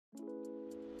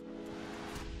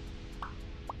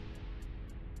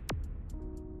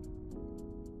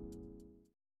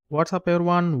What's up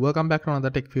everyone, welcome back to another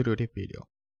tech tutorial video.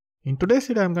 In today's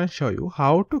video I'm going to show you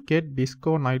how to get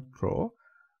Discord Nitro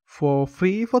for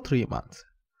free for 3 months.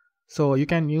 So you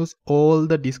can use all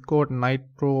the Discord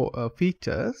Nitro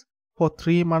features for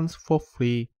 3 months for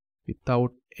free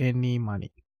without any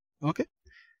money. Okay,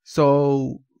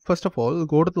 so first of all,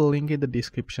 go to the link in the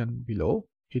description below.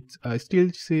 It's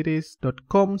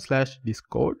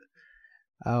steelseries.com/discord.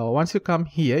 Once you come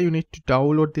here, you need to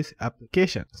download this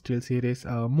application, SteelSeries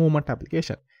movement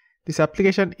application. This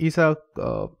application is a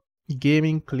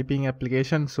gaming clipping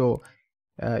application. So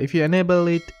if you enable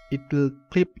it, it will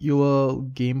clip your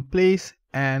gameplays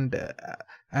and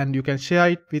you can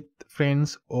share it with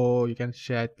friends, or you can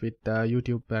share it with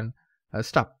YouTube and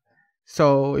stuff.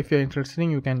 So if you're interested,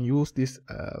 you can use this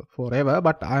forever.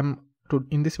 But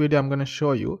in this video I'm going to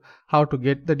show you how to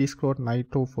get the Discord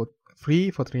Nitro for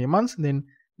free for 3 months. Then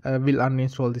we'll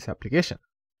uninstall this application.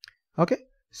 Okay,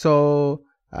 so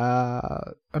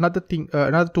another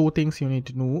two things you need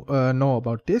to know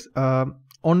about this.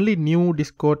 Only new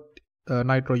Discord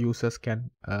Nitro users can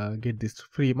get this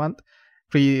free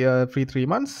 3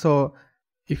 months. So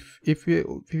if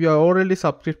you are already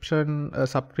subscribed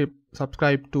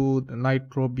to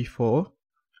Nitro before,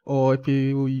 or if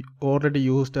you already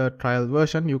used a trial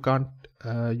version, you can't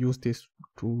use this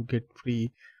to get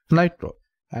free Nitro.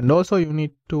 And also you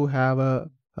need to have a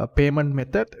payment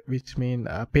method, which means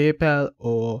PayPal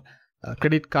or a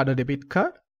credit card or debit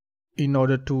card, in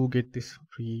order to get this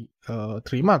free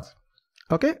 3 months.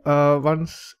 Okay,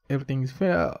 once everything is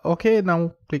fair, okay,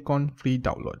 now click on free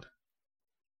download.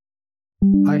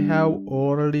 I have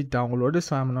already downloaded,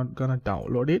 so I'm not gonna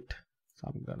download it. So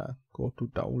I'm gonna go to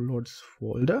downloads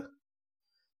folder.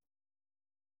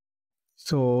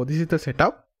 So this is the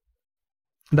setup.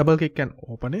 Double click and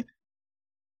open it.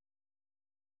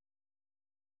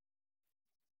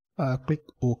 Click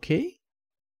OK.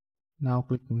 Now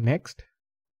click next.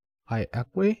 I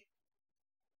agree,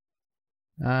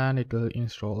 and it will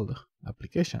install the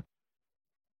application.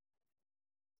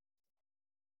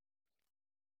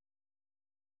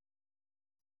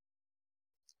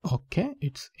 Okay,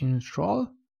 it's installed.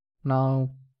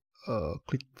 Now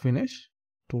click finish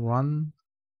to run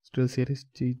SteelSeries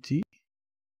GG.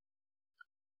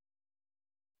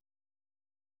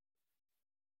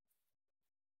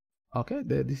 Okay,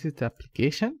 this is the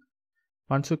application.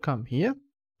 Once you come here,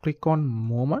 click on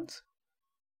moments.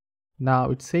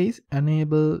 Now it says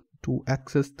enable to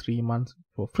access 3 months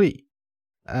for free.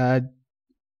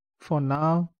 For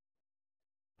now,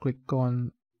 click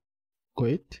on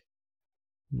quit.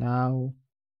 Now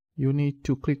you need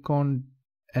to click on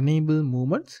enable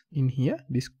movements in here,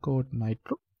 Discord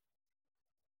Nitro,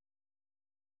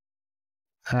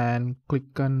 and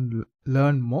click on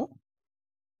learn more.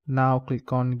 Now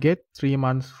click on get 3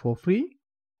 months for free.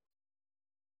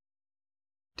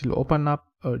 It will open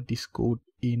up a Discord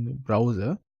in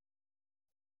browser.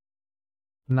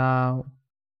 Now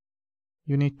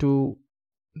you need to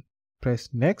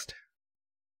press next,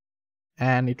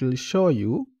 and it will show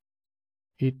you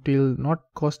it will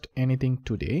not cost anything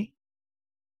today.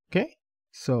 Okay,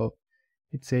 so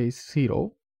it says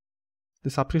 0.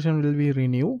 The subscription will be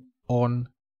renewed on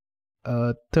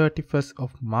 31st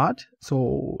of March.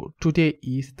 So today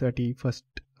is 31st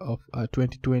of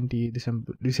 2020,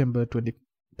 December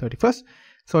 31st.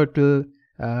 So it will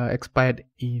expire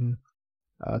in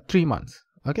 3 months.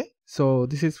 Okay, so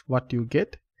this is what you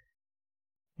get.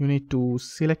 You need to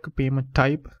select a payment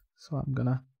type. So I'm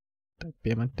gonna type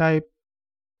payment type,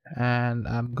 and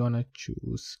I'm gonna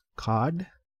choose card,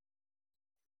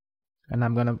 and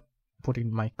I'm gonna put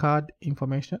in my card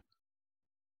information.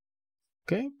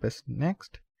 Okay, press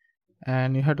next,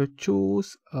 and you have to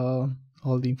choose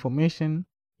all the information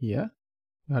here.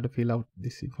 You have to fill out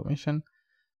this information.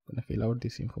 I'm gonna fill out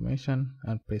this information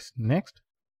and press next.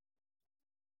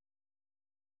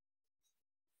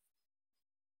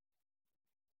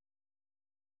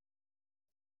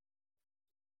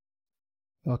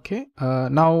 Okay,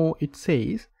 now it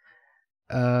says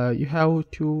you have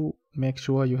to make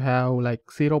sure you have like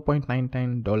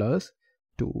 $0.99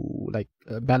 to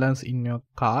balance in your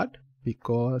card,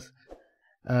 because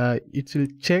it will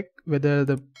check whether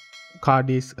the card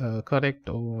is correct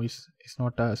or it's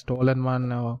not a stolen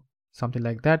one or something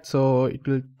like that. So it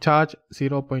will charge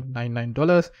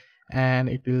 $0.99, and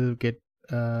it will get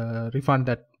refund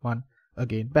that one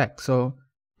again back. So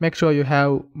make sure you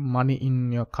have money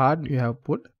in your card you have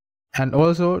put, and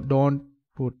also don't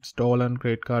put stolen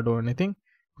credit card or anything,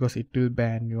 because it will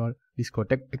ban your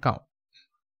Discord account.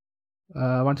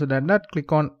 Once you done that,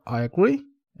 click on I agree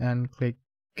and click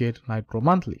get Nitro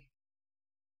monthly.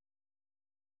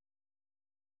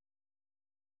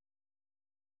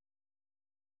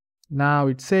 Now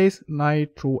it says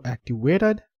Nitro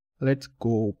activated. Let's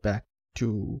go back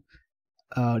to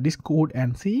Discord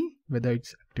and see whether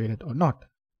it's activated or not.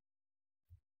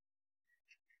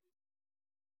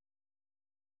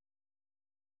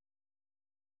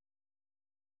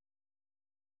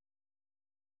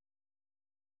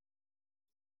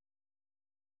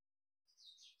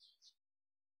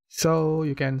 So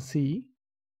you can see,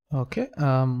 okay,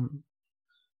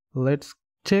 let's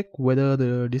check whether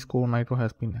the Discord Nitro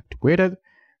has been activated.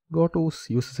 Go to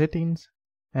user settings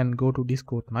and go to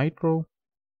Discord Nitro,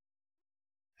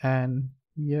 and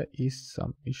here is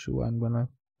some issue. I'm gonna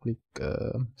click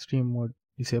stream mode,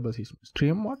 disable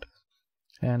stream mode,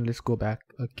 and let's go back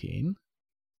again.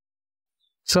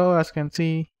 So as you can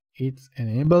see, it's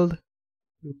enabled.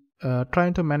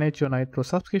 Trying to manage your Nitro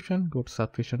subscription, go to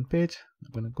subscription page.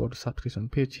 I'm gonna go to subscription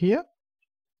page here.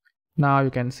 Now you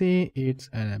can see it's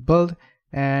enabled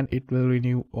and it will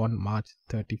renew on March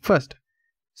 31st.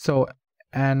 So,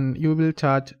 and you will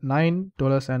charge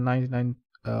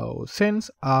 $9.99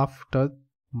 after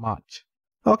March.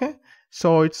 Okay,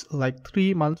 so it's like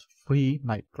 3 months free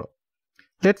Nitro.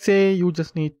 Let's say you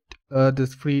just need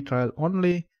this free trial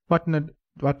only. What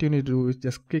you need to do is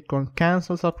just click on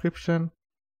cancel subscription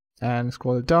and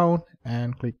scroll down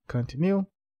and click continue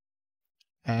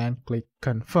and click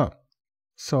confirm.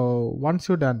 So once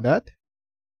you've done that,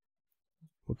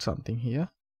 put something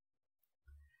here.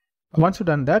 Once you've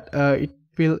done that, it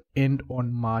will end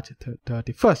on March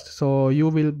 31st. So you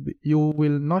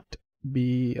will not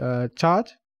be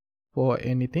charged for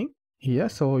anything here.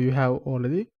 So you have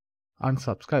already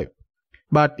unsubscribed.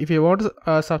 But if you want to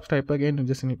subscribe again, you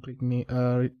just need to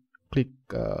click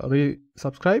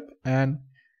resubscribe and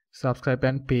subscribe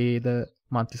and pay the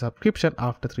monthly subscription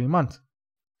after 3 months.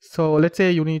 So let's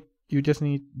say you just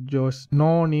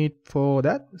no need for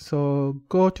that. So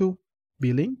go to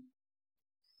billing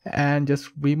and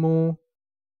just remove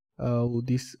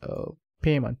this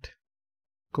payment.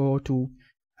 Go to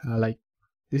like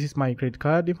this is my credit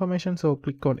card information. So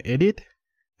click on edit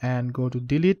and go to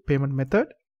delete payment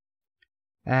method,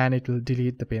 and it will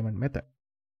delete the payment method.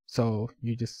 So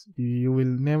you will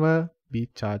never be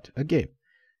charged again.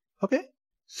 Okay,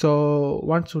 so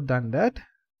once you've done that,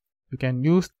 you can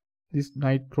use this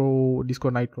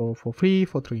Discord Nitro for free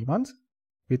for 3 months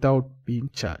without being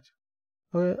charged.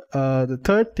 Okay, the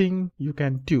third thing you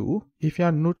can do, if you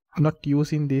are not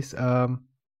using this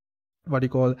what you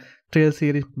call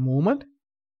SteelSeries movement,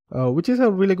 which is a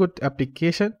really good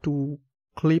application to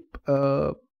clip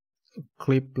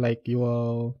like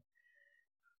your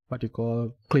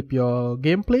clip your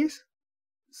gameplays.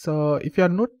 So if you are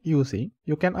not using,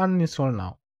 you can uninstall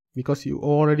now because you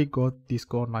already got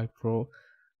Discord Nitro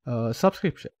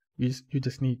subscription. You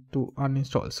just need to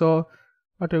uninstall. So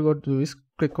what you're going to do is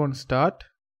click on start,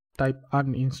 type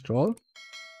uninstall,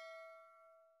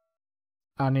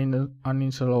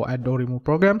 uninstall or add or remove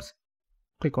programs.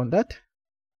 Click on that.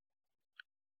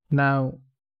 Now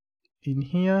in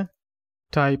here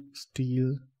type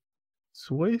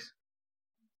SteelSeries.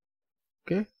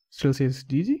 Okay, SteelSeries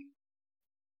DG.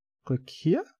 Click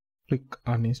here, click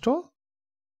uninstall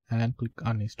and click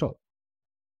uninstall.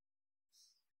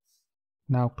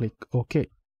 Now click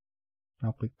OK.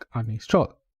 Now click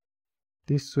uninstall.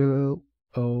 This will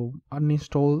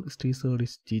uninstall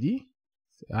SteelSeries GD.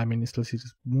 I mean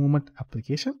SteelSeries movement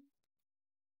application.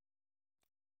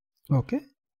 Okay.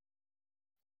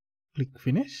 Click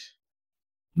finish.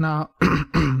 Now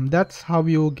that's how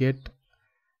you get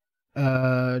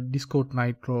Discord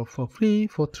Nitro for free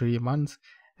for 3 months,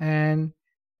 and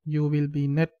you will be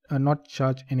not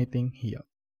charged anything here.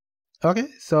 Okay,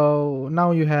 so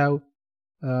now you have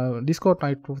Discord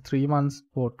Nitro 3 months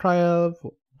for trial,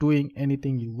 for doing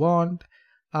anything you want.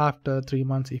 After 3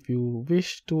 months, if you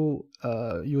wish to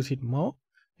use it more,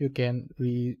 you can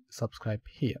resubscribe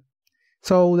here.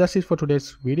 So that's it for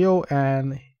today's video,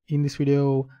 and in this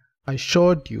video I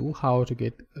showed you how to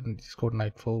get Discord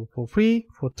Nitro for free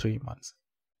for 3 months.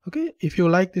 Okay, if you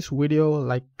like this video,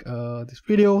 if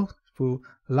you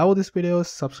love this video,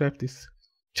 subscribe this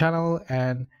channel,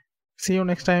 and see you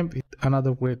next time with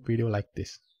another great video like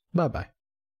this. Bye bye.